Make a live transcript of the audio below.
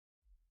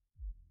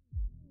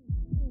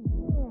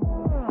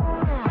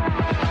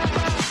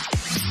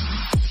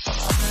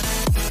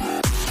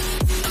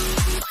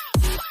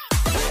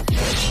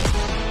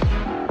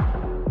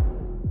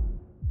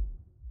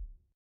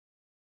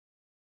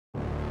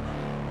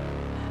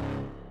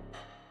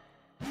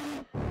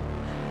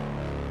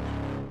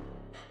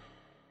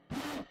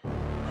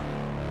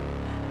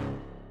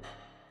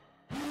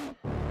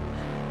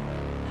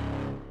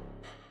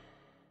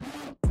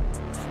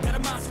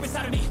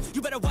inside of me.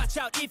 You better watch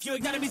out if you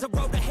ignite me. He's a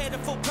road ahead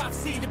of full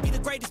prophecy to be the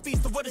greatest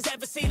beast the world has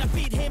ever seen. I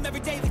feed him every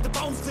day like the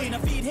bones clean. I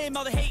feed him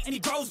all the hate and he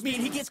grows me.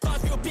 And he gets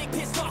claws real big,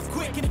 pissed off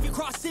quick. And if you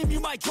cross him, you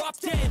might drop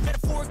dead.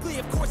 Metaphorically,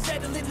 of course,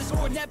 settling the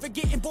score. Never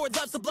getting bored,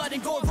 loves the blood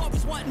and gore.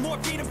 Always wanting more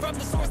freedom from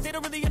the source. They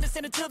don't really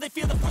understand until they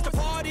feel the force to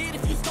part it.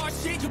 If you start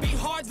shit, you'll be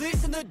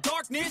heartless in the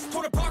darkness.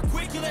 Torn apart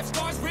quick, you left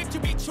scars ripped.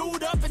 You'll be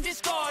chewed up and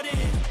discarded.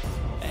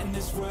 And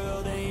this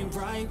world ain't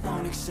right,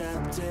 won't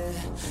accept it.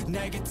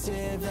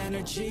 Negative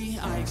energy,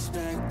 I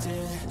expect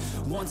it.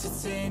 Once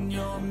it's in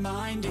your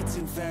mind, it's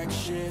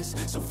infectious.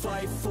 So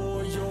fight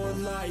for your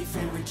life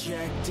and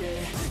reject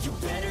it. You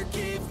better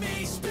give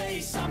me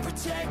space, I'm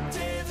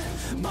protective.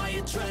 My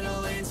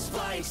adrenaline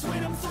spikes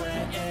when I'm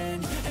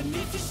threatened. And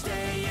if you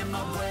stay in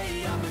my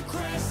way, I'm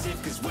aggressive.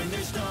 Cause when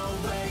there's no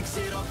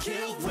exit, I'll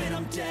kill when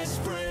I'm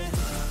desperate.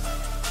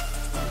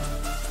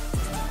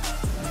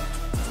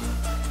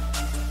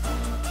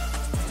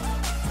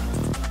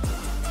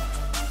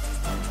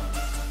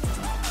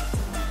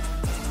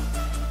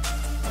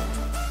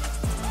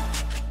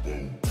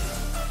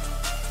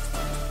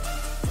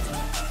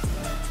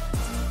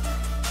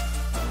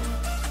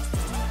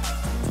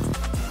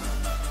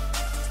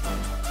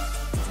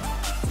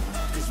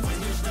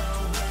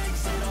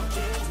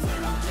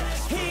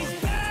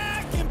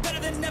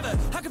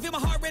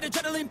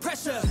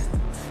 Pressure,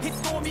 it's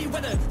stormy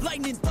weather,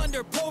 lightning,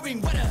 thunder,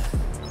 pouring weather.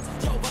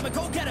 Yo, I'm a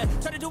go-getter,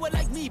 try to do it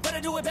like me, but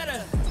I do it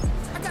better.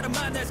 I got a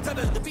mind that's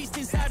clever, the beast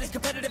inside is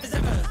competitive as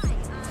ever.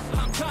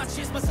 I'm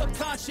conscious, my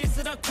subconscious,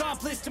 an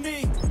accomplice to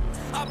me.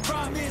 I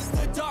promise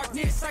the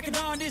darkness, I can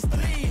honest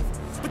believe.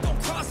 But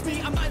don't cross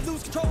me, I might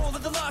lose control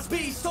of the lost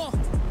beast.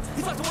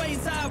 He's locked away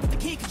inside with the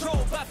key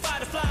control by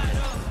fight or flight.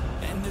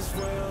 And this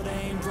world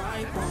ain't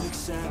right, won't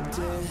accept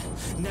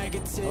it.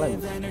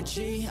 Negative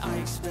energy, I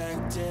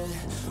expect it.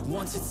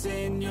 Once it's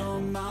in your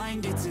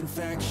mind, it's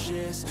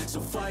infectious. So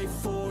fight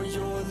for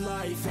your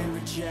life and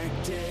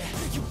reject it.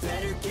 You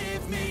better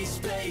give me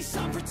space,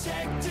 I'm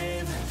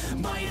protective.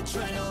 My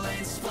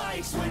adrenaline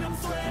spikes when I'm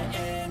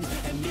threatened.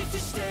 And if you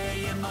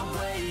stay in my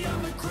way,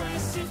 I'm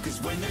aggressive.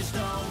 Cause when there's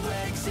no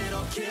exit,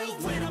 I'll kill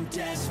when I'm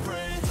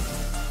desperate.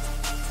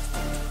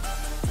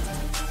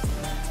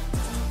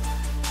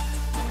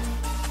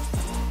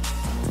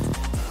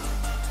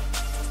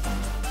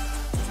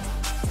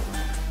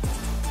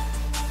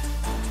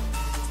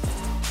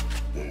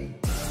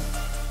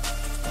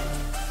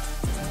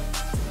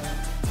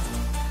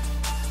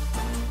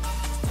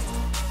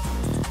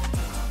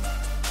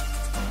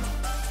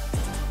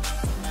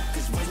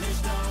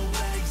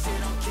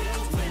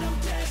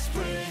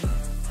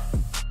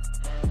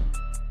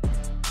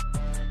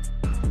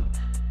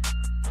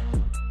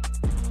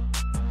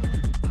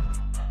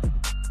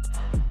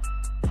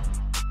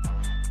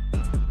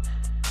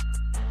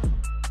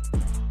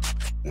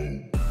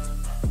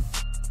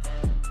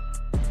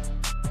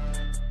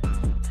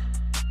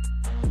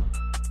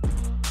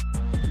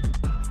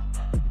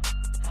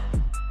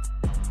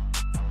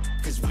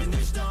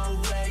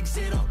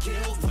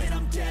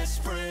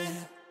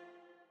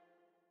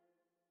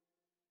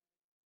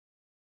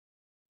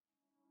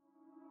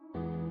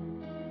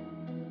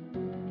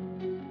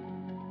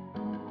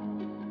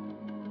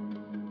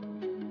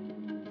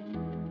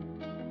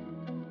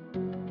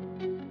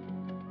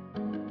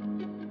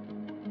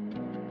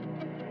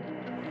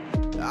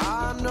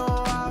 I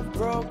know I've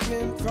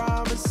broken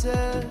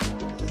promises.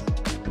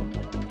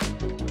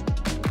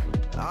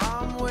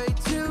 I'm way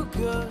too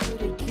good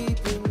at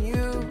keeping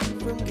you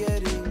from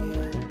getting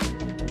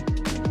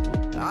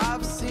in.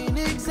 I've seen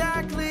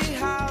exactly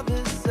how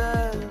this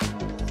ends.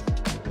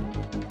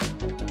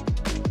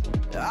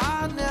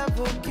 I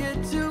never get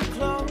too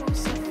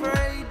close,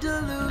 afraid to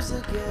lose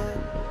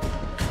again.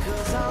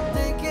 Cause I'm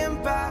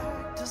thinking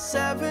back to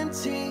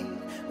 17,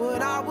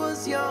 when I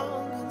was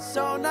young and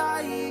so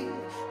naive,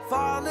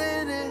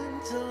 falling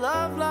into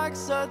love like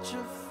such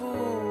a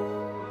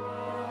fool.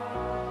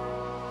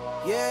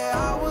 Yeah,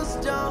 I was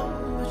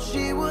dumb, but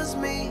she was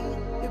me.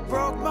 It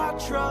broke my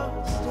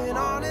trust, and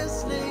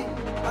honestly,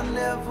 I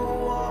never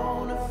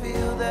wanna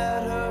feel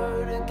that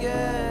hurt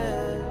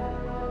again.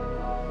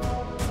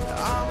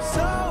 I'm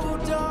so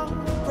done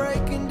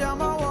breaking down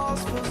my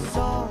walls for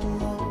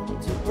someone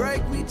to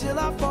break me till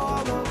I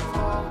fall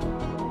apart.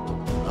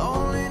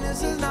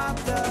 Loneliness is not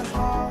that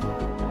hard.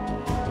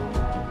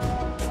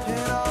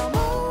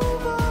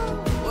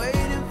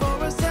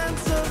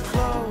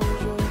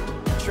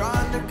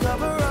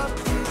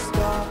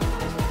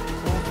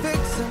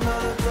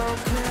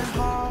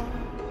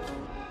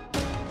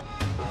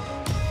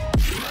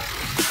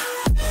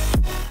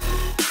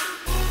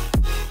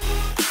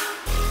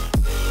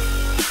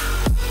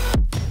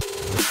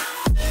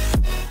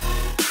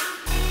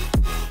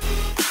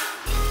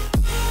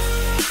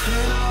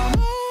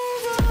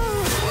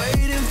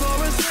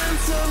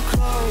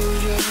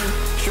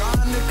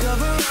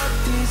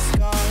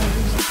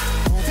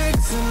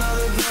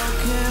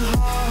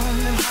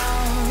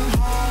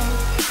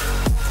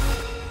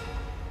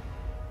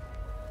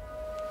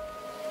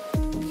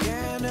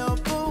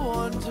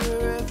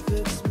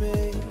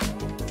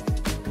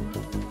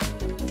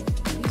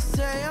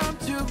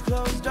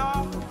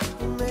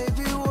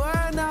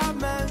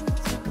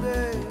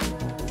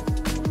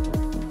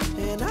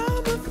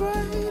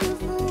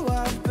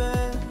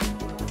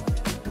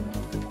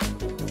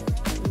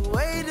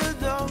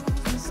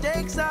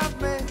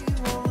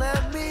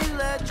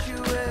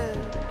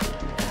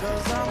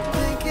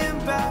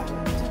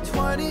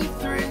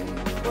 23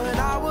 when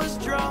I was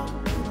drunk,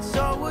 and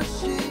so was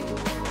she.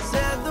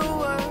 Said the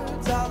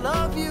words, I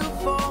love you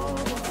for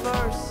the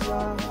first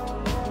time.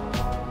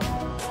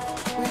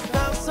 We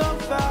felt so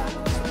fast,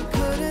 we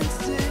couldn't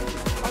see.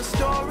 Our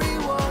story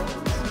was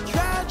a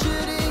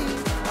tragedy.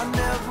 I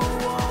never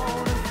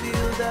want to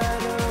feel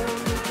that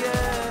hurt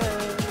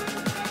again.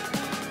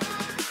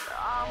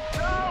 I'm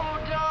so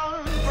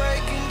done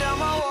breaking down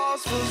my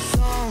walls for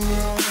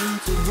someone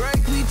to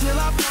break me till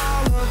I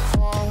fall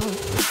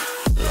apart.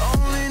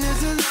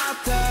 Loneliness is not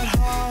that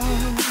hard.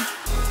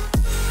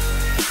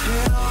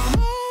 And I'm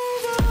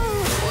over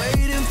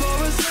waiting for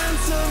a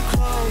sense of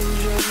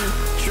closure,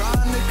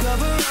 trying to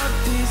cover up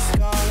these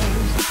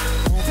scars,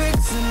 fix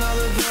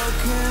another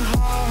broken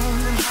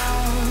heart.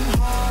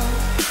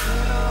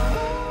 And I'm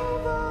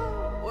over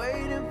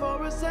waiting for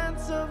a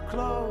sense of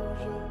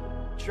closure,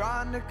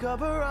 trying to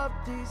cover up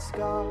these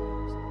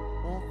scars,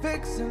 won't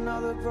fix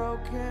another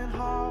broken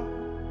heart.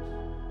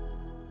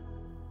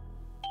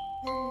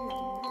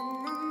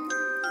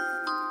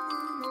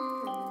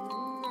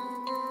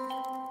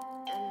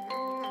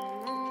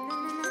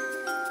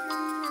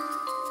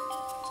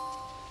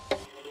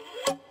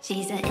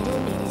 She's a itty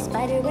bitty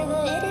spider with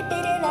a itty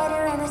bitty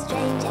lighter and a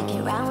straight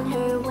jacket round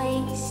her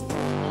waist.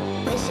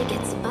 When she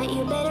gets a bite,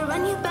 you better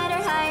run, you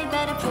better hide,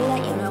 better pray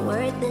that you're not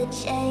worth the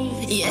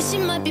chase. Yeah, she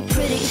might be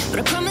pretty, but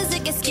I promise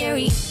it gets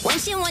scary when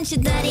she wants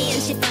your daddy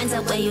and she finds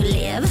out where you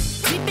live.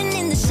 Creeping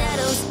in the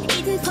shadows,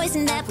 eating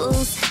poisoned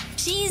apples.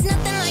 She's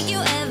nothing like you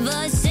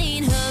ever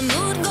seen. Her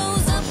mood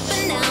goes up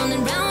and down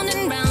and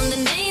round,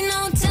 and ain't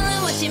no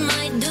telling what she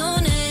might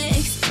do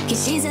next.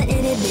 Cause she's a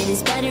itty bitty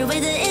spider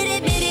with a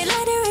itty bitty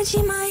lighter, and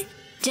she might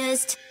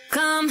just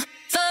come